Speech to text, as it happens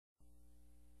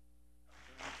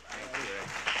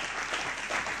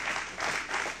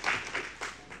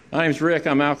My name's Rick.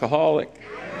 I'm alcoholic.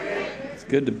 It's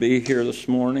good to be here this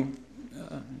morning.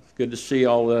 It's good to see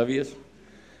all of you.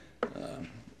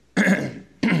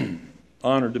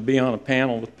 Honored to be on a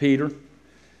panel with Peter.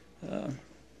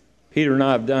 Peter and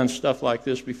I have done stuff like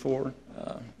this before.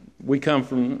 We come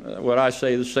from what I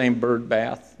say the same bird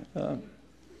bath.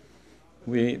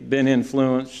 We've been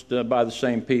influenced by the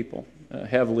same people,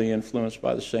 heavily influenced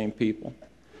by the same people.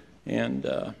 And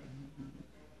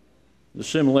the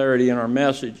similarity in our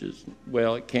message is,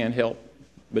 well, it can't help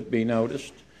but be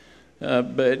noticed.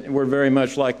 But we're very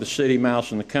much like the city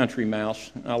mouse and the country mouse.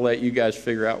 I'll let you guys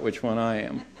figure out which one I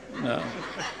am.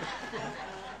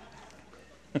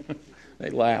 They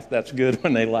laugh. That's good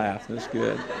when they laugh. That's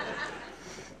good.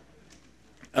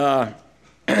 I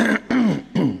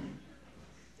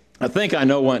think I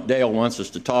know what Dale wants us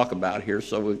to talk about here,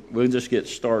 so we'll just get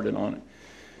started on it.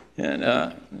 And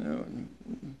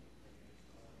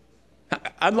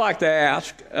I'd like to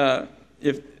ask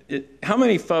how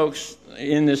many folks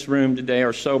in this room today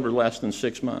are sober less than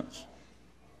 6 months?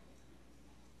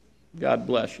 God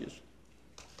bless you.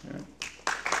 All right.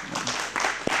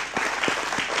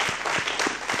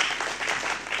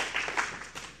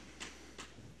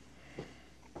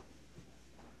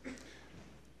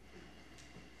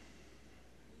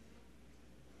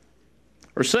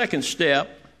 Our second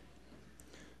step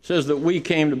says that we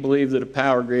came to believe that a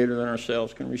power greater than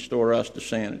ourselves can restore us to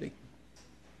sanity.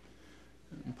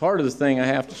 And part of the thing I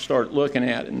have to start looking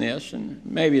at in this, and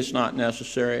maybe it's not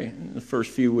necessary in the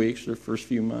first few weeks or first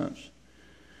few months,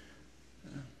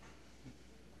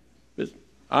 but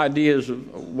ideas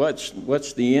of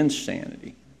what's the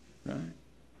insanity, right?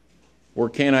 Or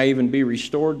can I even be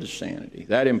restored to sanity?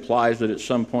 That implies that at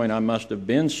some point I must have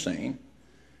been sane,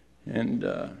 and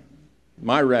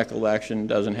my recollection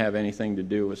doesn't have anything to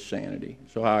do with sanity.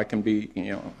 So how I can be,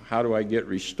 how do I get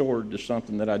restored to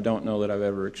something that I don't know that I've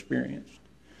ever experienced?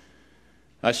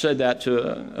 I said that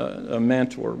to a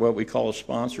mentor, what we call a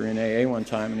sponsor in AA one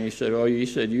time, and he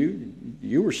said,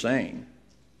 you were sane,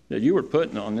 that you were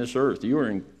put on this earth. You were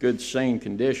in good, sane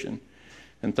condition,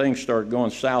 and things started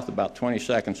going south about 20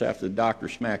 seconds after the doctor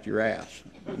smacked your ass.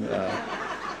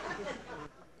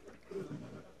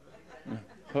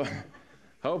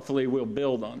 Hopefully we'll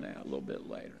build on that a little bit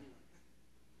later.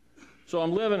 So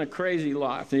I'm living a crazy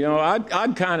life.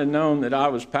 I'd kind of known that I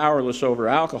was powerless over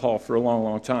alcohol for a long,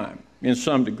 long time, in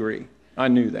some degree. I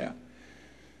knew that,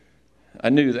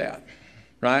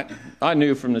 right? I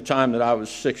knew from the time that I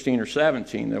was 16 or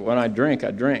 17 that when I drink,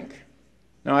 I drink.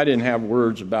 Now, I didn't have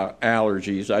words about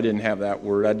allergies. I didn't have that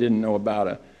word. I didn't know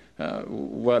about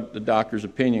what the doctor's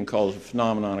opinion calls a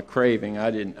phenomenon of craving. I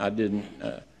didn't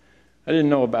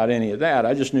know about any of that.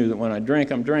 I just knew that when I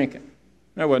drink, I'm drinking.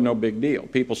 That wasn't no big deal.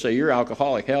 People say, you're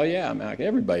alcoholic. Hell yeah, I'm alcoholic.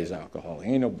 Everybody's alcoholic.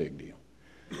 Ain't no big deal.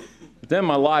 But then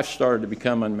my life started to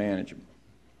become unmanageable.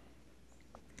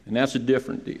 And that's a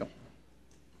different deal.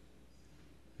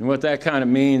 And what that kind of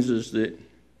means is that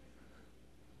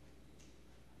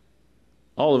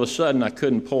all of a sudden I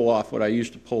couldn't pull off what I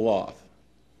used to pull off.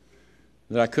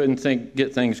 That I couldn't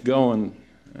get things going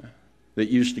that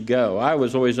used to go. I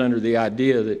was always under the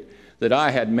idea that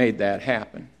I had made that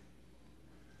happen.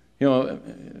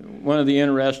 One of the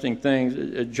interesting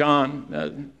things,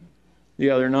 John the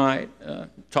other night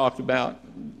talked about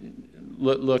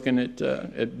looking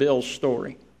at Bill's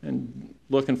story and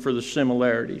looking for the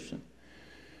similarities.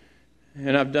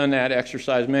 And I've done that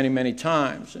exercise many, many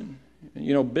times. And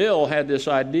Bill had this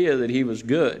idea that he was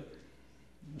good.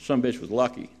 Some bitch was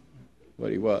lucky,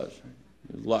 what he was.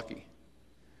 He was lucky.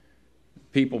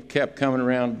 People kept coming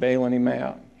around bailing him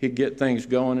out. He'd get things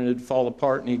going and it'd fall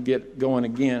apart, and he'd get going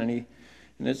again.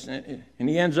 And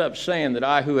he ends up saying that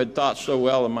I, who had thought so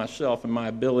well of myself and my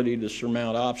ability to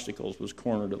surmount obstacles, was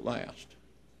cornered at last.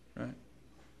 Right?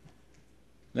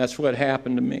 That's what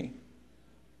happened to me.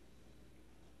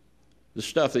 The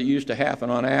stuff that used to happen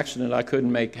on accident, I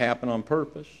couldn't make happen on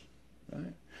purpose.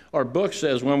 Right? Our book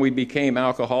says when we became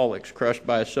alcoholics, crushed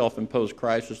by a self-imposed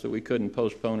crisis that we couldn't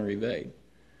postpone or evade.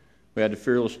 We had to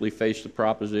fearlessly face the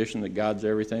proposition that God's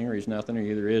everything or he's nothing, or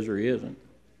he either is or he isn't.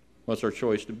 What's our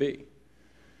choice to be?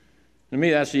 To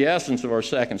me, that's the essence of our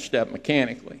second step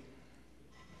mechanically.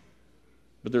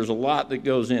 But there's a lot that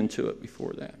goes into it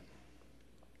before that.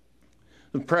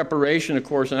 The preparation, of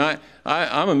course, and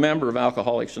I'm a member of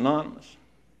Alcoholics Anonymous.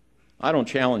 I don't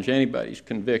challenge anybody's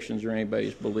convictions or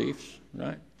anybody's beliefs,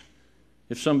 right?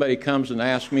 If somebody comes and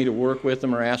asks me to work with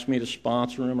them or asks me to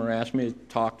sponsor them or asks me to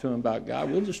talk to them about God,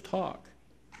 we'll just talk.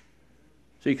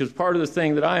 See, because part of the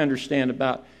thing that I understand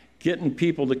about getting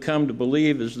people to come to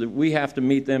believe is that we have to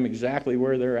meet them exactly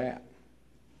where they're at.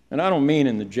 And I don't mean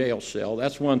in the jail cell.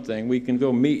 That's one thing. We can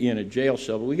go meet you in a jail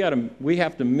cell, but we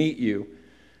have to meet you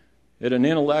at an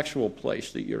intellectual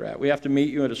place that you're at. We have to meet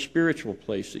you at a spiritual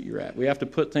place that you're at. We have to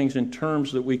put things in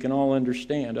terms that we can all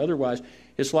understand. Otherwise,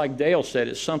 it's like Dale said,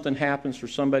 it's something happens for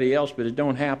somebody else, but it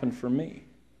don't happen for me.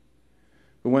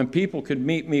 But when people could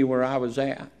meet me where I was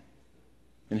at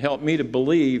and help me to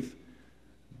believe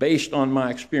based on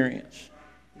my experience,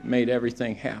 it made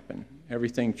everything happen.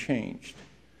 Everything changed.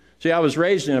 See, I was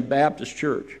raised in a Baptist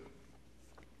church.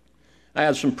 I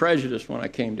had some prejudice when I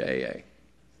came to AA.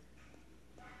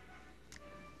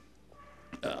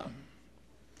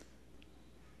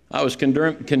 I was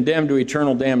condemned to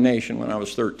eternal damnation when I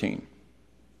was 13.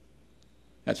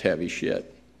 That's heavy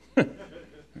shit.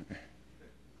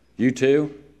 You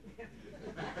too?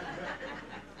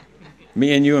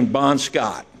 Me and you and Bon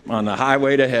Scott on the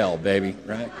highway to hell, baby,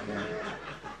 right?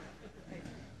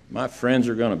 My friends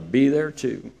are going to be there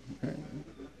too.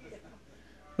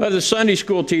 What the Sunday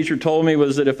school teacher told me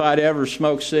was that if I'd ever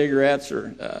smoked cigarettes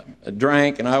or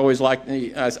drank, and I always liked,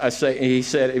 he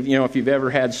said, if you've ever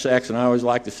had sex, and I always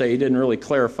like to say he didn't really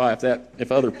clarify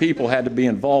if other people had to be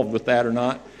involved with that or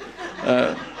not,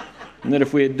 and that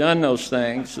if we had done those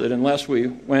things, that unless we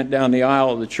went down the aisle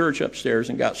of the church upstairs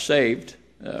and got saved,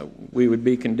 we would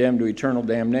be condemned to eternal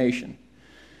damnation.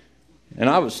 And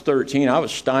I was 13. I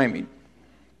was stymied.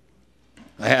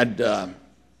 I had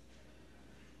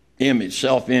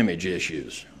self-image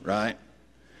issues, right?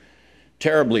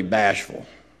 Terribly bashful,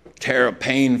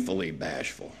 painfully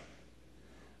bashful.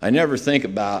 I never think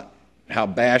about how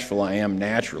bashful I am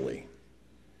naturally.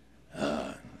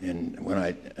 And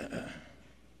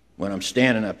when I'm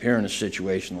standing up here in a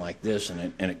situation like this,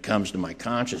 and it comes to my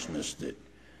consciousness that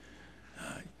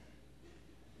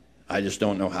I just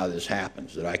don't know how this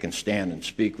happens, that I can stand and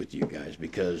speak with you guys,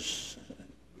 because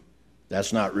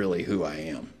that's not really who I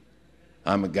am.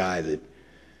 I'm a guy that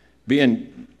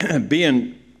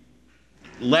being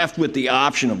left with the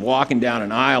option of walking down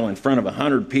an aisle in front of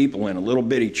 100 people in a little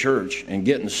bitty church and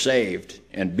getting saved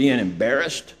and being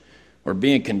embarrassed or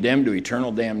being condemned to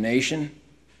eternal damnation,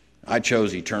 I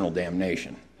chose eternal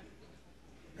damnation.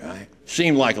 Right?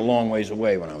 Seemed like a long ways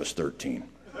away when I was 13.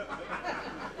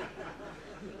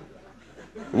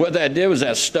 What that did was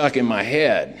that stuck in my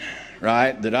head,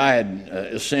 right, that I had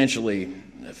essentially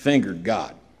fingered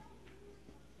God.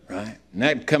 Right? And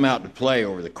that come out to play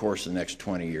over the course of the next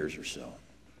 20 years or so.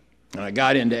 And I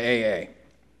got into AA.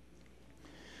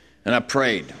 And I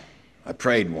prayed. I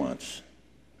prayed once.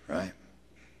 Right?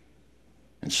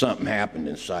 And something happened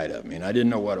inside of me, and I didn't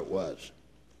know what it was.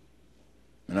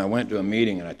 And I went to a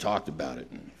meeting and I talked about it,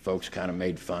 and folks kind of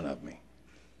made fun of me.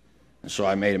 And so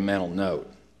I made a mental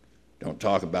note. Don't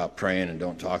talk about praying and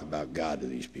don't talk about God to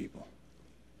these people.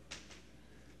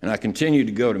 And I continued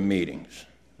to go to meetings.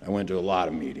 I went to a lot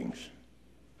of meetings,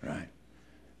 right?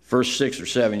 First 6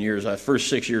 years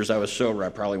I was sober, I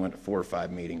probably went to 4 or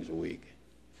 5 meetings a week.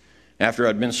 After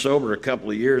I'd been sober a couple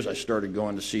of years, I started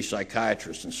going to see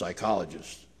psychiatrists and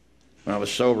psychologists. When I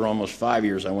was sober almost 5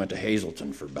 years, I went to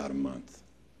Hazleton for about a month.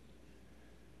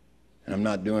 And I'm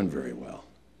not doing very well.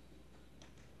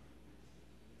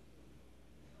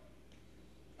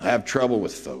 I have trouble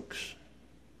with folks.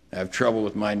 I have trouble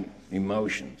with my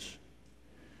emotions.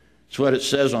 It's what it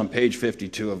says on page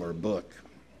 52 of our book.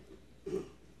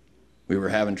 We were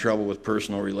having trouble with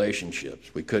personal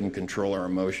relationships. We couldn't control our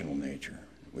emotional nature.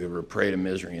 We were a prey to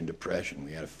misery and depression.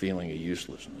 We had a feeling of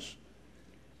uselessness.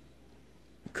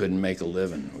 We couldn't make a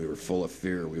living. We were full of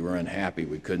fear. We were unhappy.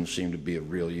 We couldn't seem to be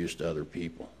of real use to other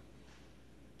people.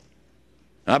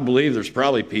 I believe there's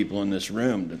probably people in this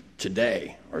room that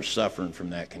today are suffering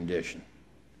from that condition.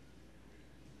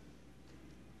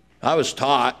 I was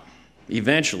taught,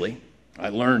 eventually, I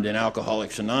learned in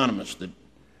Alcoholics Anonymous that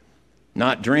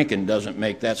not drinking doesn't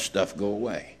make that stuff go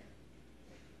away.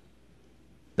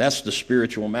 That's the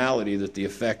spiritual malady that the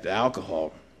effect of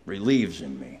alcohol relieves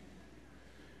in me.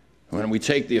 When we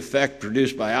take the effect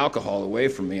produced by alcohol away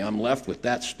from me, I'm left with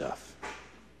that stuff.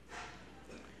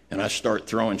 And I start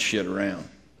throwing shit around.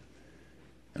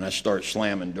 And I start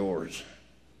slamming doors.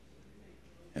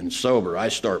 And sober, I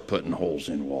start putting holes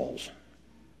in walls.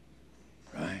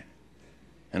 Right?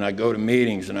 And I go to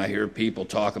meetings and I hear people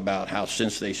talk about how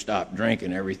since they stopped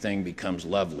drinking, everything becomes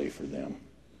lovely for them.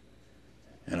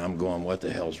 And I'm going, what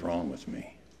the hell's wrong with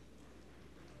me?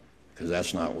 Because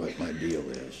that's not what my deal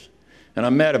is. And I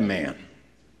met a man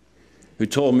who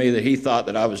told me that he thought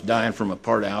that I was dying from a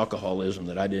part of alcoholism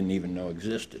that I didn't even know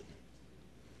existed.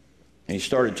 And he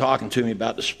started talking to me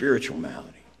about the spiritual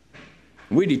malady.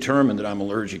 And we determined that I'm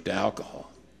allergic to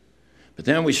alcohol. But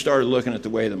then we started looking at the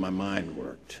way that my mind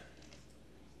worked.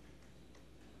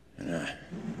 And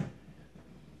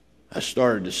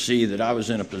started to see that I was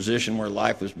in a position where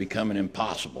life was becoming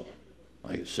impossible,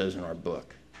 like it says in our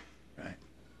book. Right?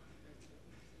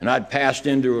 And I'd passed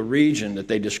into a region that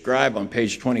they describe on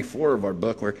page 24 of our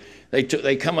book where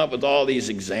they come up with all these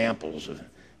examples of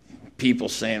people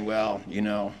saying, well, you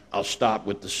know, I'll stop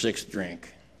with the 6th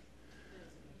drink.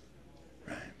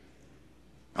 Right?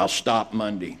 I'll stop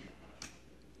Monday.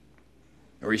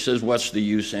 Or he says, what's the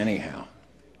use anyhow?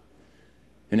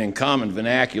 And in common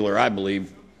vernacular, I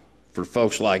believe, for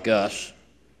folks like us,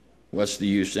 what's the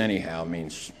use anyhow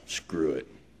means screw it.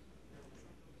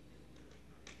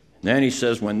 Then he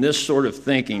says, when this sort of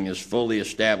thinking is fully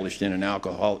established in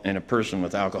a person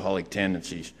with alcoholic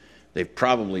tendencies, they've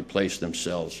probably placed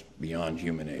themselves beyond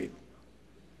human aid.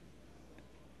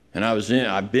 And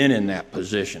I've been in that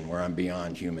position where I'm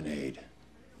beyond human aid.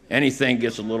 Anything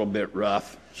gets a little bit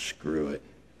rough, screw it.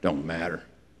 Don't matter.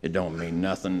 It don't mean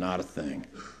nothing, not a thing.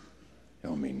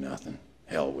 Don't mean nothing.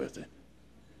 Hell with it.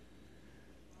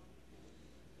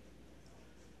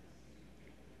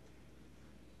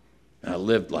 And I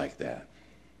lived like that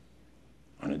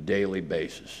on a daily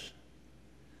basis.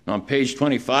 And on page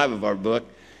 25 of our book,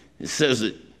 it says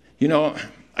that, you know,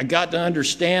 I got to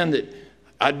understand that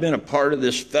I'd been a part of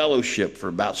this fellowship for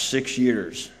about 6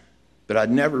 years, but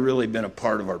I'd never really been a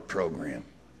part of our program.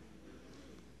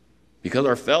 Because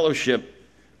our fellowship,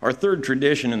 our third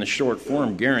tradition in the short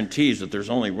form guarantees that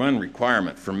there's only one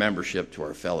requirement for membership to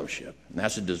our fellowship, and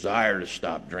that's a desire to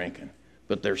stop drinking.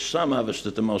 But there's some of us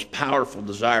that the most powerful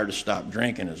desire to stop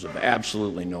drinking is of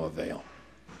absolutely no avail.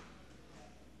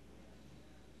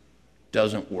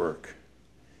 Doesn't work.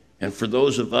 And for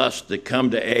those of us that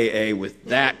come to AA with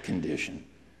that condition,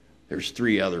 there's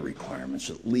 3 other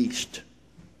requirements at least.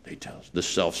 They tell us the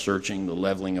self-searching, the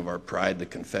leveling of our pride, the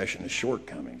confession of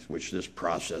shortcomings, which this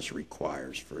process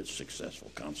requires for its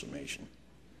successful consummation.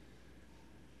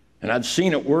 And I'd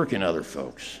seen it work in other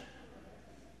folks,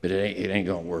 but it ain't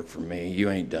going to work for me. You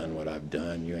ain't done what I've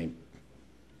done. You ain't,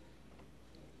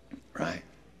 right?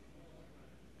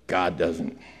 God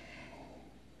doesn't,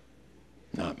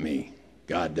 not me.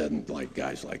 God doesn't like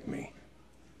guys like me.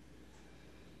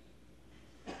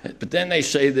 But then they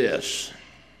say this.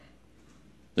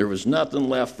 There was nothing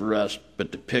left for us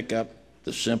but to pick up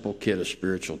the simple kit of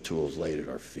spiritual tools laid at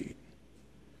our feet.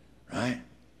 Right?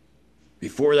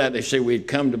 Before that, they say we'd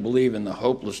come to believe in the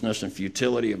hopelessness and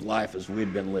futility of life as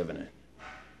we'd been living it.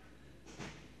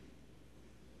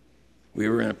 We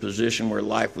were in a position where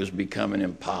life was becoming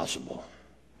impossible.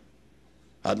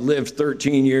 I'd lived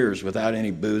 13 years without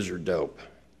any booze or dope.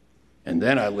 And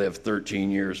then I lived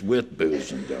 13 years with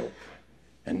booze and dope.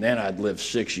 And then I'd lived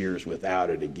 6 years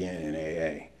without it again in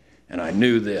AA. And I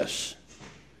knew this.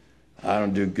 I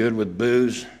don't do good with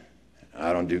booze.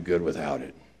 I don't do good without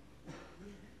it.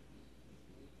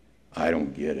 I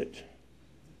don't get it.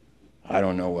 I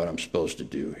don't know what I'm supposed to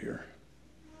do here.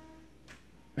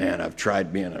 Man, I've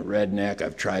tried being a redneck.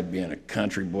 I've tried being a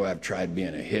country boy. I've tried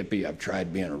being a hippie. I've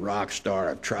tried being a rock star.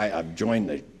 I've joined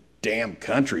the damn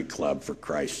country club, for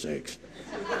Christ's sakes.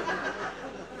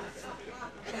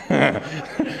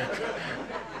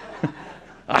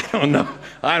 I don't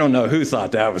know who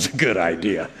thought that was a good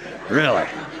idea, really.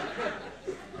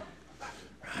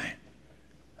 Right?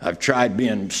 I've tried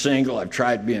being single. I've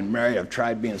tried being married. I've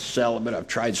tried being celibate. I've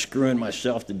tried screwing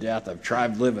myself to death. I've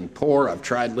tried living poor. I've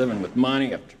tried living with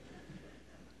money.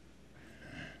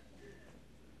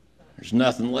 There's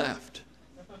nothing left.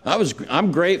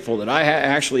 I'm grateful that I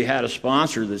actually had a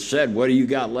sponsor that said, what do you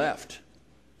got left?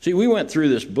 See, we went through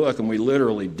this book and we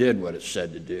literally did what it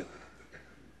said to do. And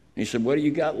he said, what do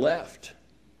you got left?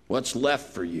 What's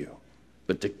left for you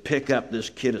but to pick up this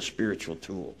kit of spiritual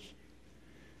tools?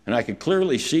 And I could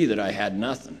clearly see that I had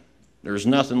nothing. There was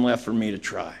nothing left for me to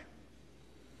try.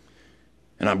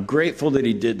 And I'm grateful that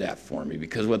he did that for me,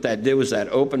 because what that did was that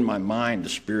opened my mind to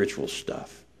spiritual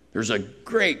stuff. There's a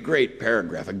great, great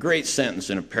paragraph, a great sentence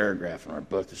in a paragraph in our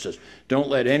book that says, don't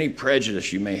let any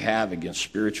prejudice you may have against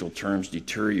spiritual terms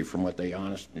deter you from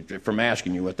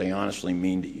asking you what they honestly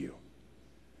mean to you.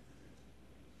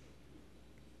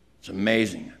 It's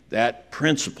amazing. That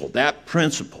principle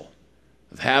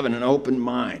of having an open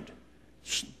mind,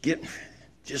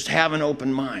 just have an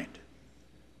open mind,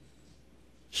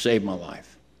 saved my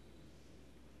life.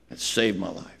 It saved my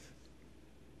life.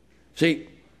 See,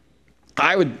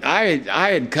 I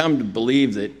had come to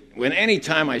believe that any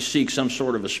time I seek some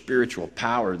sort of a spiritual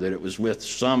power, that it was with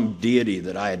some deity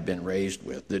that I had been raised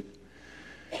with that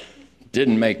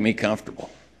didn't make me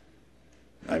comfortable.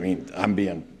 I mean, I'm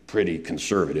being pretty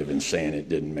conservative in saying it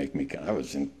didn't make me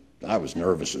comfortable. I was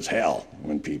nervous as hell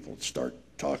when people start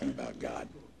talking about God.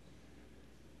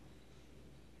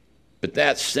 But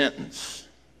that sentence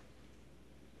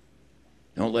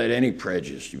Don't let any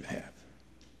prejudice you have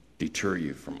deter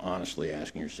you from honestly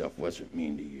asking yourself, what's it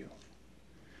mean to you?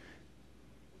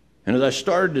 And as I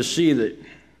started to see that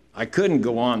I couldn't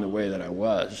go on the way that I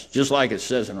was, just like it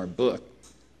says in our book,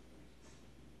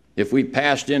 if we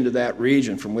passed into that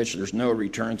region from which there's no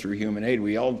return through human aid,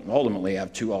 we ultimately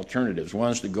have two alternatives.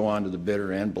 One is to go on to the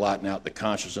bitter end, blotting out the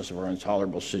consciousness of our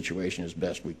intolerable situation as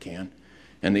best we can,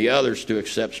 and the other is to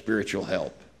accept spiritual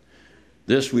help.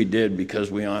 This we did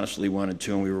because we honestly wanted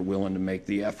to and we were willing to make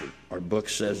the effort. Our book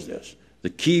says this.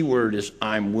 The key word is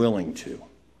I'm willing to.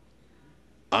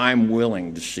 I'm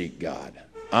willing to seek God.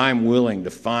 I'm willing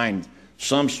to find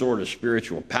some sort of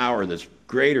spiritual power that's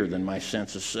greater than my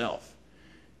sense of self.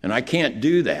 And I can't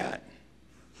do that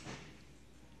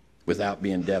without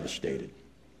being devastated.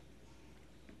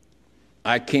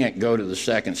 I can't go to the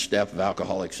second step of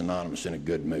Alcoholics Anonymous in a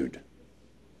good mood.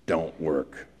 Don't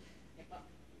work.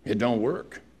 It don't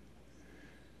work.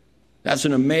 That's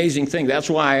an amazing thing. That's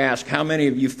why I ask, how many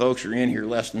of you folks are in here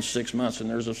less than 6 months? And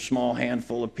there's a small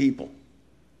handful of people,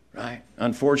 right?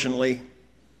 Unfortunately,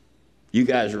 you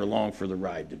guys are along for the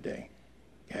ride today,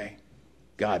 okay?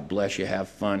 God bless you. Have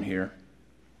fun here.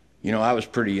 You know, I was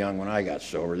pretty young when I got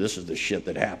sober. This is the shit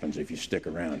that happens if you stick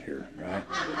around here, right?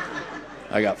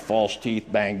 I got false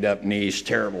teeth, banged up knees,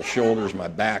 terrible shoulders, my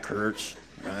back hurts,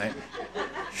 right?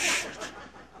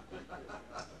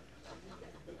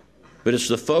 But it's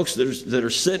the folks that are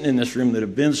sitting in this room that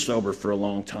have been sober for a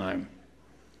long time,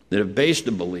 that have based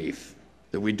a belief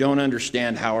that we don't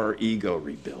understand how our ego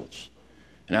rebuilds.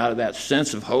 And out of that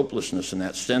sense of hopelessness and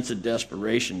that sense of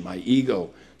desperation, my ego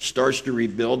starts to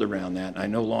rebuild around that, and I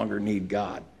no longer need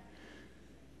God.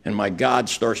 And my God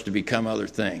starts to become other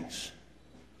things.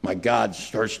 My God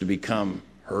starts to become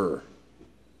her,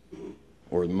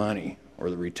 or money, or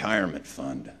the retirement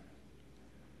fund,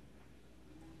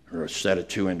 or a set of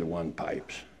 2-into-1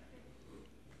 pipes,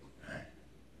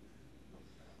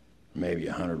 maybe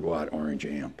a 100-watt orange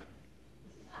amp,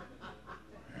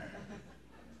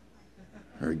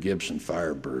 or a Gibson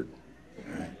Firebird.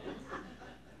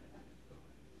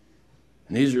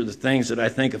 And these are the things that I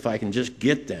think if I can just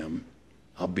get them,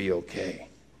 I'll be okay.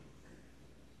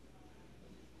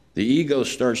 The ego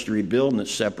starts to rebuild and it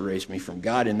separates me from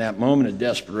God. In that moment of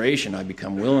desperation, I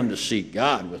become willing to seek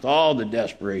God with all the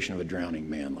desperation of a drowning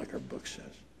man, like our book says.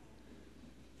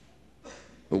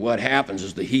 But what happens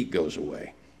is the heat goes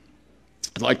away.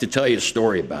 I'd like to tell you a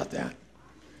story about that.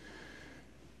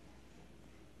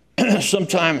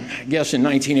 Sometime, I guess in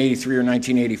 1983 or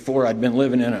 1984, I'd been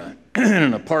living in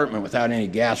an apartment without any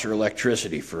gas or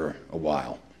electricity for a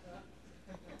while.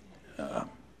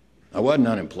 I wasn't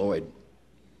unemployed.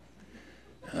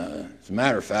 As a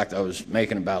matter of fact, I was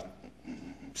making about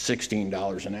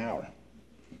 $16 an hour.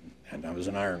 And I was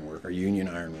an iron worker, union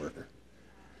iron worker.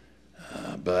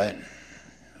 But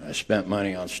I spent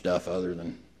money on stuff other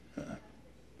than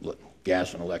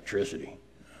gas and electricity.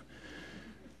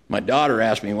 My daughter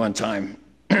asked me one time,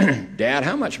 Dad,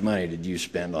 how much money did you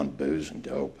spend on booze and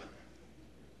dope?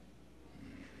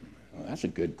 Well, that's a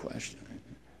good question.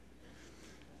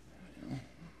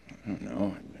 I don't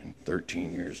know.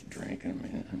 13 years of drinking. I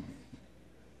mean,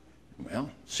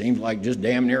 well, seems like just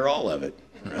damn near all of it,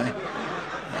 right?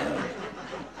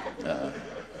 A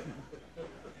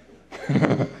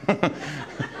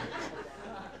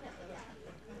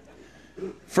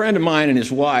friend of mine and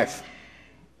his wife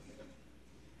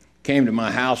came to my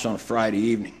house on a Friday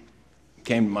evening,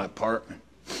 came to my apartment.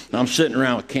 And I'm sitting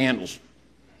around with candles.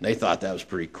 They thought that was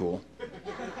pretty cool.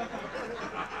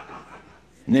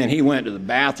 And then he went to the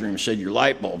bathroom and said, your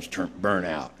light bulb's burnt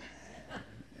out.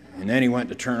 And then he went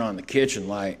to turn on the kitchen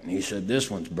light, and he said, this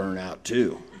one's burnt out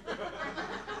too.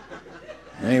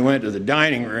 And then he went to the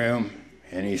dining room,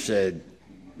 and he said,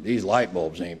 these light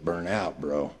bulbs ain't burnt out,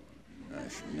 bro. And I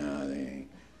said, no, they ain't.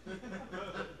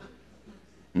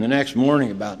 And the next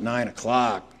morning, about 9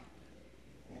 o'clock,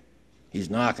 he's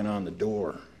knocking on the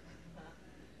door.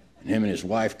 And him and his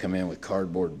wife come in with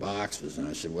cardboard boxes. And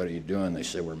I said, what are you doing? They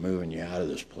said, we're moving you out of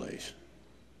this place.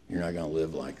 You're not going to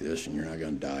live like this, and you're not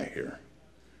going to die here.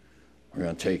 We're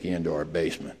going to take you into our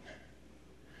basement.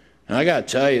 And I got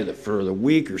to tell you that for the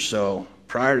week or so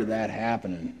prior to that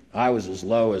happening, I was as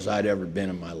low as I'd ever been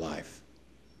in my life.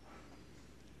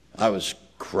 I was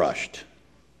crushed.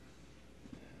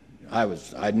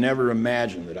 I'd never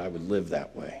imagined that I would live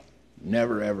that way.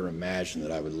 Never, ever imagined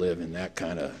that I would live in that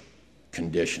kind of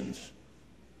conditions.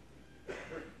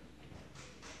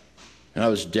 And I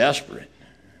was desperate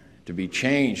to be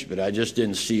changed, but I just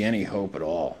didn't see any hope at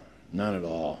all. None at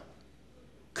all.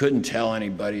 Couldn't tell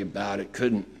anybody about it.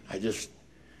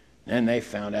 Then they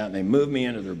found out, and they moved me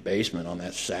into their basement on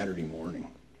that Saturday morning.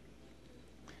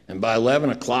 And by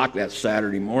 11 o'clock that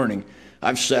Saturday morning,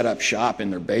 I've set up shop in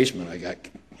their basement. I got,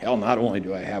 hell, not only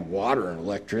do I have water and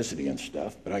electricity and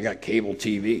stuff, but I got cable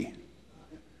TV,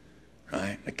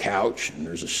 right? A couch, and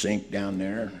there's a sink down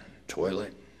there, a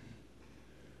toilet.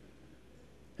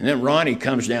 And then Ronnie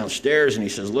comes downstairs and he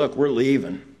says, look, we're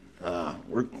leaving.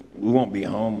 We won't be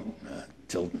home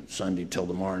till Sunday, till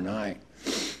tomorrow night.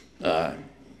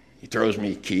 He throws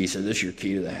me a key. He said, this is your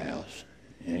key to the house.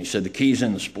 And he said, the key's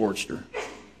in the Sportster.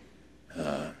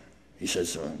 He said,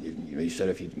 so, he said,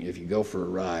 if you go for a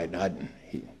ride,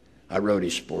 I rode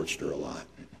his Sportster a lot.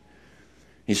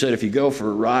 He said, if you go for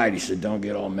a ride, he said, don't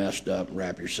get all messed up and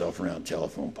wrap yourself around a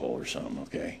telephone pole or something,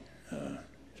 okay?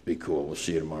 Just be cool. We'll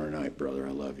see you tomorrow night, brother.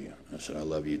 I love you. I said, I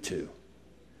love you too.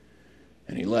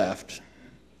 And he left.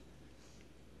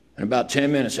 And about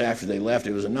 10 minutes after they left,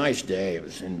 it was a nice day. It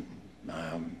was in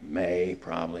May,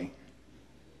 probably,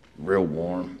 real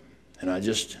warm. And I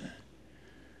just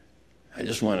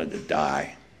wanted to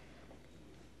die.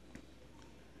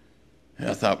 And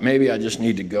I thought maybe I just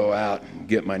need to go out and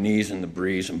get my knees in the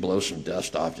breeze and blow some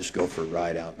dust off, just go for a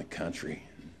ride out in the country.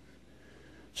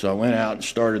 So I went out and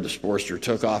started the Sportster,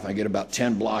 took off. I get about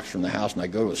 10 blocks from the house, and I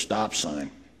go to a stop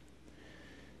sign.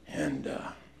 And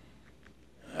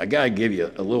I got to give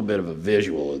you a little bit of a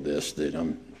visual of this, that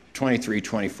I'm 23,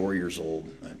 24 years old.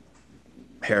 My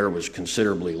hair was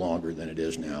considerably longer than it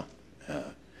is now.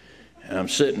 And I'm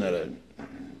sitting at a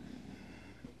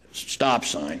stop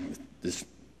sign with this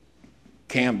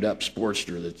cammed up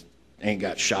Sportster that ain't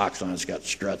got shocks on it, it's got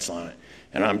struts on it.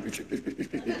 And I'm,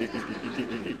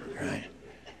 right?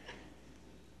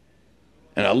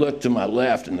 And I look to my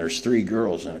left, and there's 3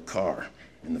 girls in a car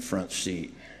in the front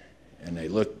seat. And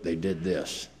they did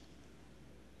this.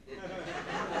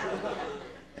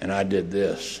 And I did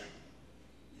this.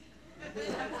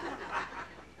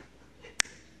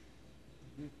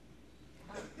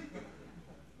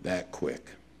 That quick.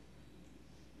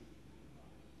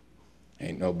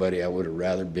 Ain't nobody I would have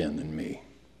rather been than me.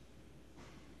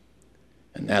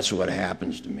 And that's what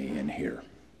happens to me in here.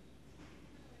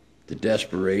 The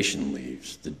desperation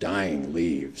leaves, the dying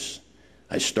leaves.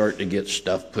 I start to get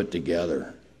stuff put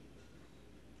together.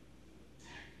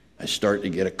 I start to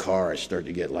get a car. I start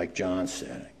to get, like John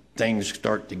said, things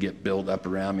start to get built up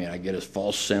around me, and I get a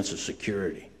false sense of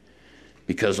security.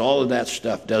 Because all of that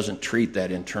stuff doesn't treat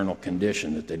that internal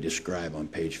condition that they describe on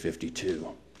page 52.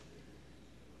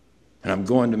 And I'm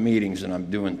going to meetings, and I'm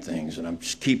doing things, and I'm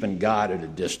just keeping God at a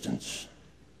distance.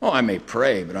 Oh, I may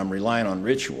pray, but I'm relying on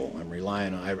ritual.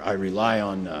 I rely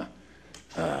on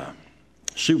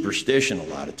superstition a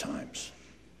lot of times.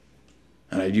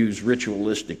 And I use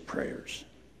ritualistic prayers.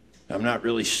 I'm not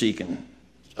really seeking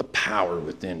a power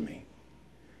within me.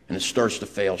 And it starts to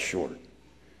fail short.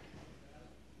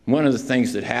 One of the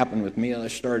things that happened with me, I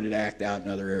started to act out in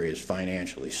other areas,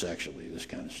 financially, sexually, this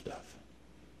kind of stuff.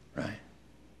 Right?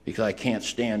 Because I can't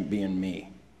stand being me.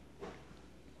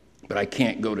 But I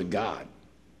can't go to God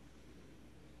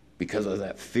because of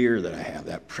that fear that I have,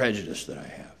 that prejudice that I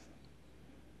have.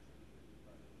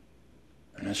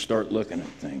 And I start looking at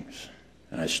things,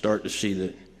 and I start to see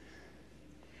that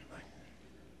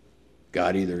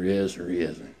God either is or he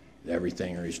isn't,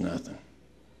 everything or he's nothing.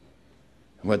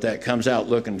 And what that comes out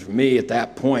looking for me at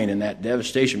that point in that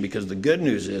devastation, because the good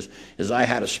news is I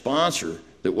had a sponsor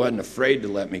that wasn't afraid to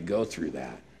let me go through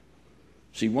that.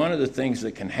 See, one of the things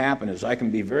that can happen is I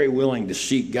can be very willing to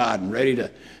seek God and ready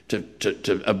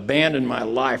to abandon my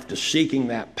life to seeking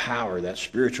that power, that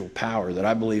spiritual power that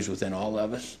I believe is within all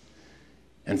of us.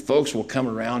 And folks will come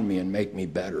around me and make me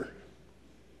better.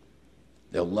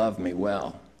 They'll love me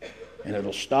well. And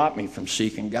it'll stop me from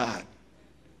seeking God.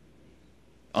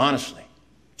 Honestly.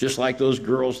 Just like those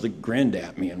girls that grinned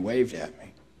at me and waved at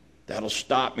me. That'll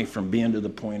stop me from being to the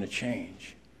point of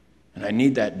change. And I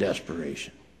need that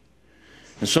desperation.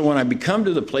 And so when I become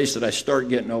to the place that I start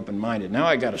getting open-minded, now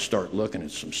I got to start looking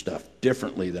at some stuff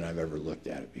differently than I've ever looked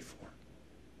at it before.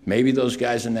 Maybe those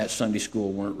guys in that Sunday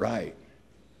school weren't right.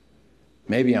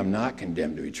 Maybe I'm not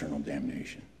condemned to eternal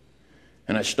damnation.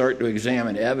 And I start to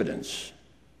examine evidence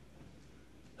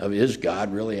of, is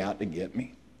God really out to get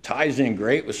me? Ties in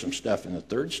great with some stuff in the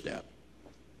third step.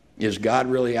 Is God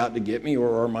really out to get me,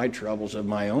 or are my troubles of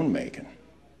my own making?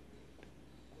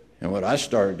 And what I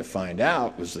started to find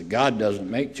out was that God doesn't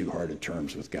make too hard of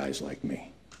terms with guys like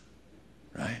me,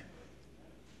 right?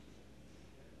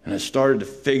 And I started to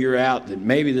figure out that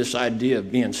maybe this idea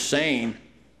of being sane,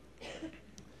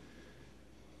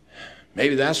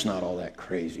 maybe that's not all that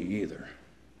crazy either.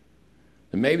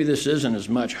 And maybe this isn't as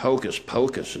much hocus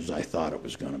pocus as I thought it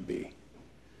was going to be.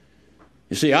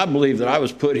 You see, I believe that I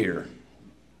was put here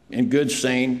in good,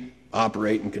 sane,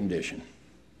 operating condition.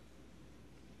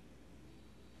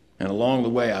 And along the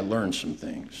way, I learned some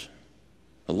things.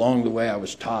 Along the way, I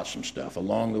was taught some stuff.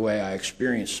 Along the way, I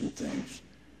experienced some things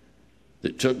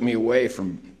that took me away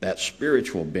from that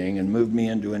spiritual being and moved me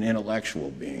into an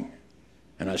intellectual being.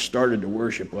 And I started to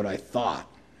worship what I thought.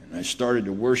 And I started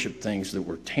to worship things that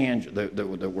were tangible,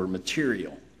 that were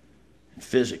material and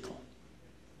physical,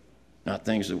 not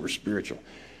things that were spiritual.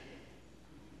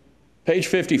 Page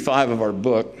 55 of our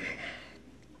book,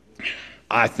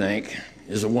 I think,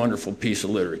 is a wonderful piece of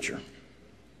literature.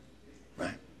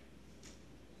 Right?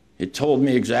 It told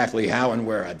me exactly how and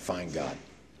where I'd find God.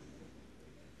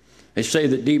 They say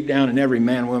that deep down in every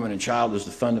man, woman, and child is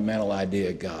the fundamental idea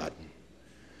of God.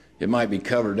 It might be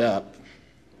covered up,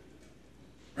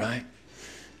 right?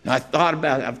 And I've thought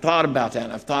about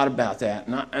that,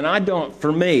 and I don't,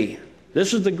 for me,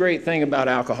 this is the great thing about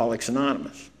Alcoholics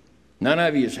Anonymous. None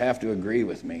of you have to agree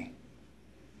with me.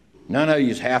 None of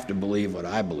you have to believe what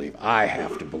I believe. I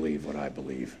have to believe what I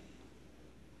believe.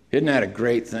 Isn't that a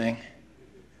great thing?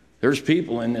 There's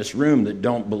people in this room that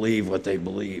don't believe what they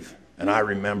believe. And I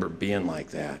remember being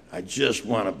like that. I just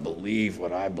want to believe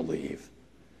what I believe.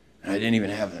 And I didn't even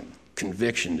have the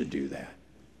conviction to do that.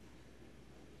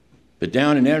 But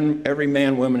down in every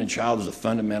man, woman, and child is a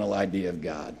fundamental idea of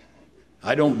God.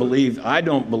 I don't believe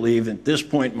at this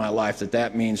point in my life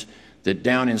that means that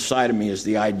down inside of me is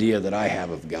the idea that I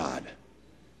have of God.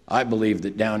 I believe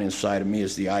that down inside of me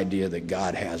is the idea that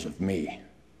God has of me.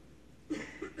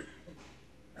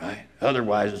 Right?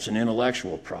 Otherwise, it's an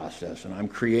intellectual process, and I'm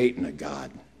creating a God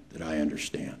that I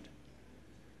understand.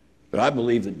 But I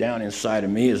believe that down inside of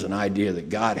me is an idea that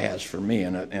God has for me,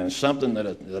 and something that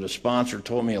a sponsor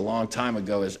told me a long time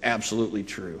ago is absolutely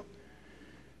true.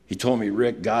 He told me,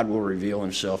 Rick, God will reveal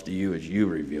himself to you as you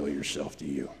reveal yourself to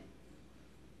you.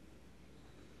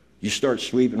 You start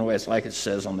sweeping away, it's like it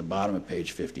says on the bottom of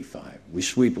page 55. We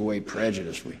sweep away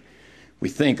prejudice. We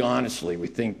think honestly. We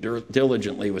think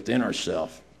diligently within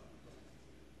ourselves.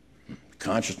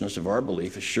 Consciousness of our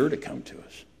belief is sure to come to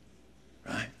us,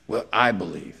 right? Well, I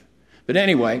believe. But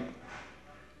anyway,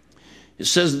 it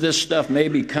says this stuff may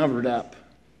be covered up.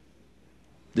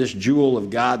 This jewel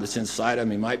of God that's inside of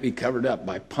me might be covered up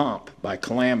by pomp, by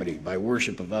calamity, by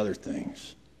worship of other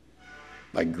things,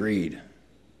 by greed,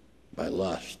 by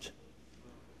lust,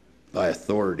 by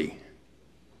authority,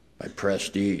 by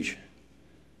prestige,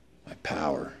 by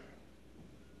power.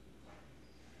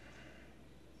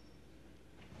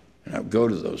 And I go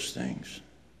to those things.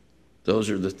 Those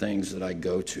are the things that I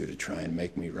go to try and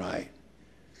make me right.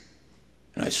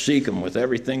 And I seek them with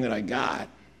everything that I got.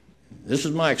 This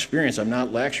is my experience. I'm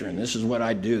not lecturing. This is what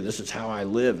I do. This is how I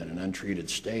live in an untreated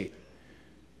state.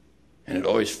 And it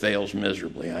always fails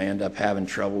miserably. I end up having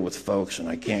trouble with folks, and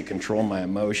I can't control my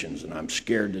emotions, and I'm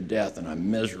scared to death, and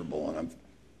I'm miserable, and I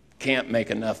can't make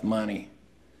enough money.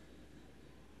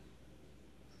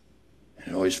 And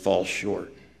it always falls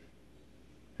short.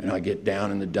 And I get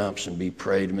down in the dumps and be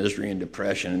prey to misery and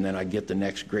depression, and then I get the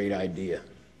next great idea.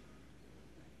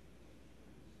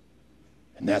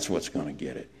 And that's what's going to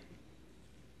get it.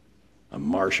 A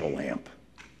Marshall lamp.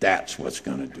 That's what's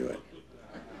going to do it.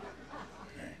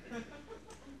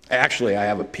 Actually, I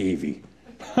have a Peavey.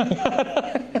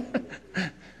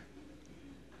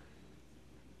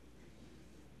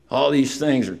 All these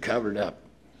things are covered up.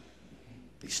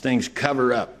 These things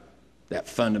cover up that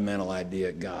fundamental idea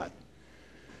of God.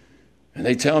 And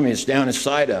they tell me it's down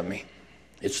inside of me.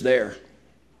 It's there,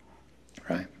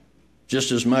 right?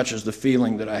 Just as much as the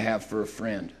feeling that I have for a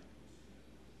friend.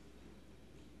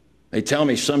 They tell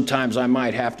me sometimes I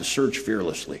might have to search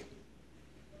fearlessly.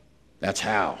 That's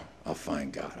how I'll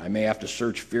find God. I may have to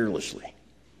search fearlessly.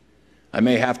 I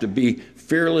may have to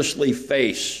fearlessly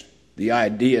face the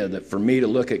idea that for me to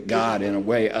look at God in a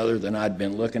way other than I'd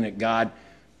been looking at God,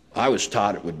 I was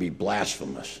taught it would be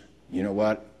blasphemous. You know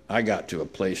what? I got to a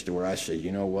place to where I said,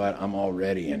 you know what? I'm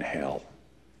already in hell.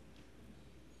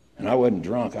 And I wasn't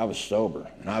drunk. I was sober.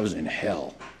 And I was in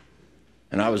hell.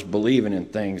 And I was believing in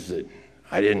things that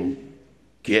I didn't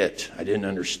get. I didn't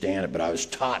understand it, but I was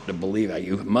taught to believe it.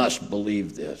 You must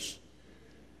believe this.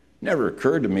 It never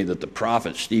occurred to me that the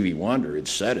prophet Stevie Wonder had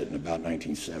said it in about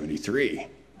 1973.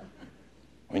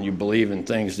 When you believe in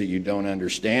things that you don't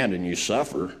understand and you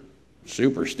suffer,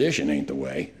 superstition ain't the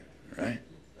way, right?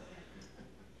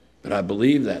 But I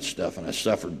believed that stuff, and I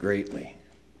suffered greatly.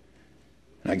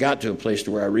 And I got to a place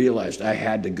to where I realized I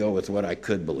had to go with what I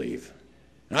could believe.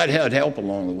 And I'd had help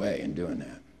along the way in doing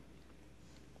that.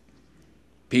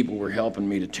 People were helping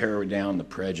me to tear down the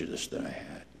prejudice that I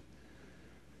had.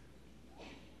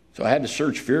 So I had to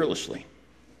search fearlessly.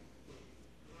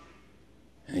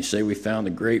 And they say we found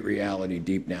the great reality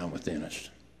deep down within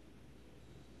us.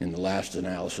 In the last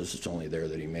analysis, it's only there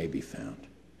that he may be found.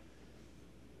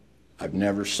 I've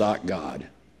never sought God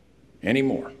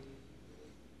anymore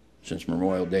since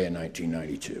Memorial Day in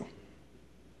 1992.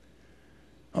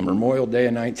 On Memorial Day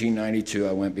in 1992,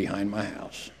 I went behind my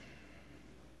house,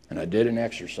 and I did an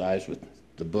exercise with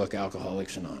the book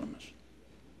Alcoholics Anonymous.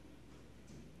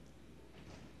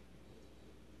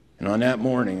 And on that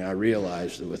morning, I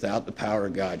realized that without the power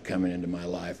of God coming into my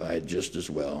life, I had just as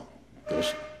well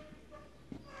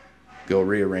go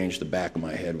rearrange the back of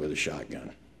my head with a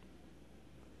shotgun.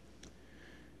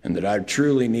 And that I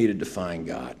truly needed to find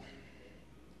God.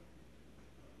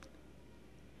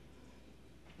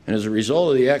 And as a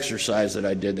result of the exercise that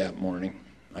I did that morning,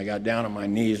 I got down on my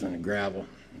knees in the gravel.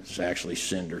 It's actually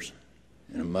cinders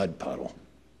in a mud puddle.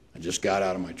 I just got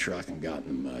out of my truck and got in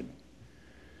the mud.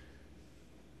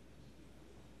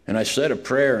 And I said a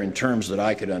prayer in terms that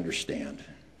I could understand,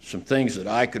 some things that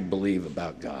I could believe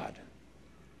about God.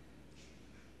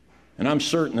 And I'm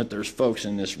certain that there's folks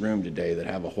in this room today that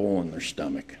have a hole in their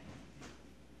stomach.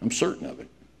 I'm certain of it.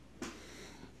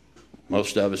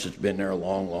 Most of us, it's been there a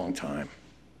long, long time.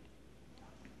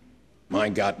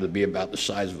 Mine got to be about the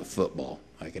size of a football.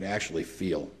 I could actually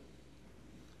feel.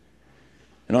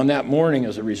 And on that morning,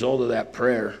 as a result of that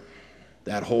prayer,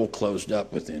 that hole closed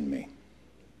up within me.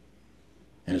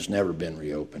 And it's never been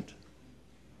reopened.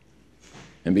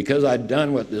 And because I'd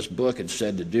done what this book had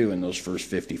said to do in those first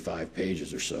 55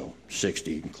 pages or so,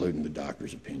 60 including the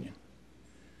doctor's opinion,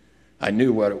 I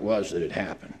knew what it was that had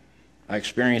happened. I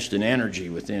experienced an energy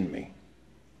within me.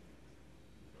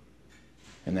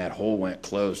 And that hole went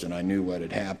closed, and I knew what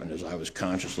had happened as I was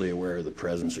consciously aware of the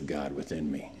presence of God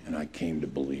within me, and I came to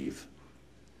believe.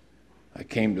 I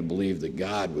came to believe that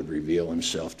God would reveal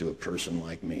himself to a person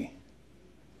like me.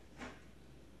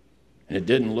 And it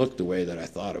didn't look the way that I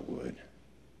thought it would.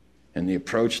 And the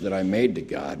approach that I made to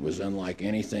God was unlike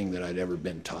anything that I'd ever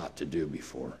been taught to do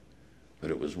before.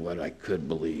 But it was what I could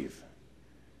believe.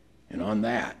 And on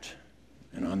that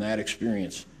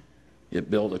experience, it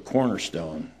built a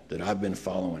cornerstone that I've been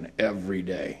following every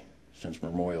day since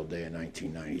Memorial Day in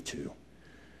 1992.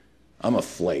 I'm a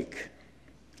flake.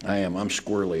 I am. I'm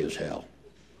squirrely as hell.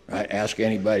 Right? Ask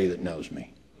anybody that knows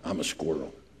me. I'm a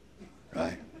squirrel.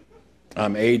 Right?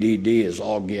 I'm ADD as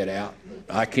all get out.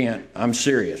 I'm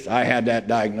serious. I had that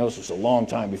diagnosis a long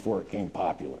time before it became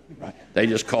popular. Right? They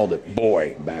just called it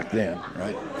boy back then.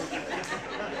 Right?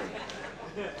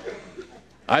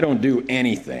 I don't do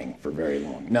anything for very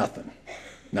long. Nothing.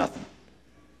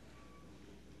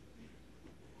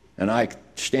 And I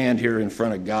stand here in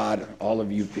front of God, all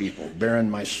of you people, bearing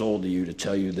my soul to you to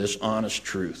tell you this honest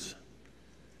truth,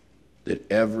 that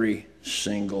every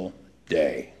single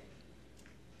day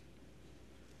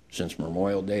since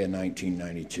Memorial Day in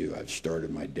 1992, I've started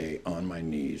my day on my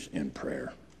knees in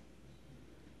prayer.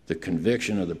 The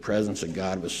conviction of the presence of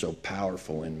God was so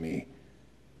powerful in me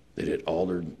that it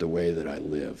altered the way that I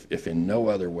live, if in no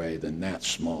other way than that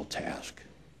small task.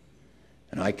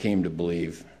 And I came to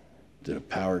believe that a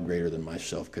power greater than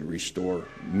myself could restore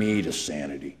me to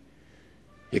sanity.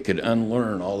 It could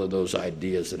unlearn all of those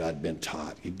ideas that I'd been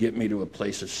taught. It could get me to a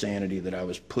place of sanity that I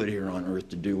was put here on earth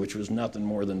to do, which was nothing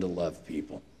more than to love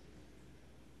people.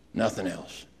 Nothing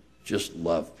else. Just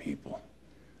love people.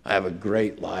 I have a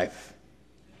great life.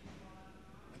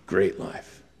 A great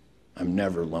life. I'm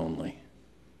never lonely.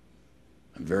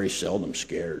 I'm very seldom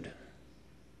scared.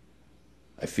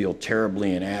 I feel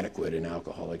terribly inadequate in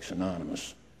Alcoholics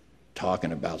Anonymous,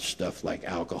 talking about stuff like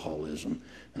alcoholism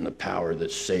and the power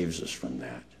that saves us from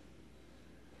that.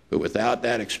 But without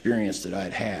that experience that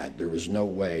I'd had, there was no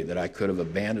way that I could have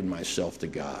abandoned myself to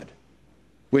God.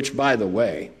 Which, by the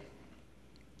way,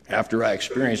 after I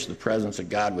experienced the presence of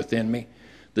God within me,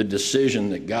 the decision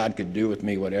that God could do with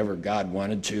me whatever God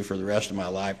wanted to for the rest of my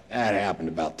life, that happened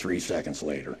about 3 seconds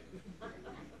later.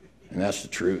 And that's the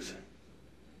truth.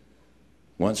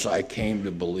 Once I came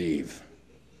to believe,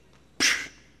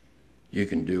 you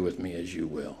can do with me as you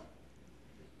will.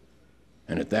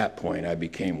 And at that point, I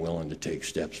became willing to take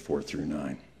steps 4 through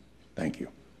 9. Thank you.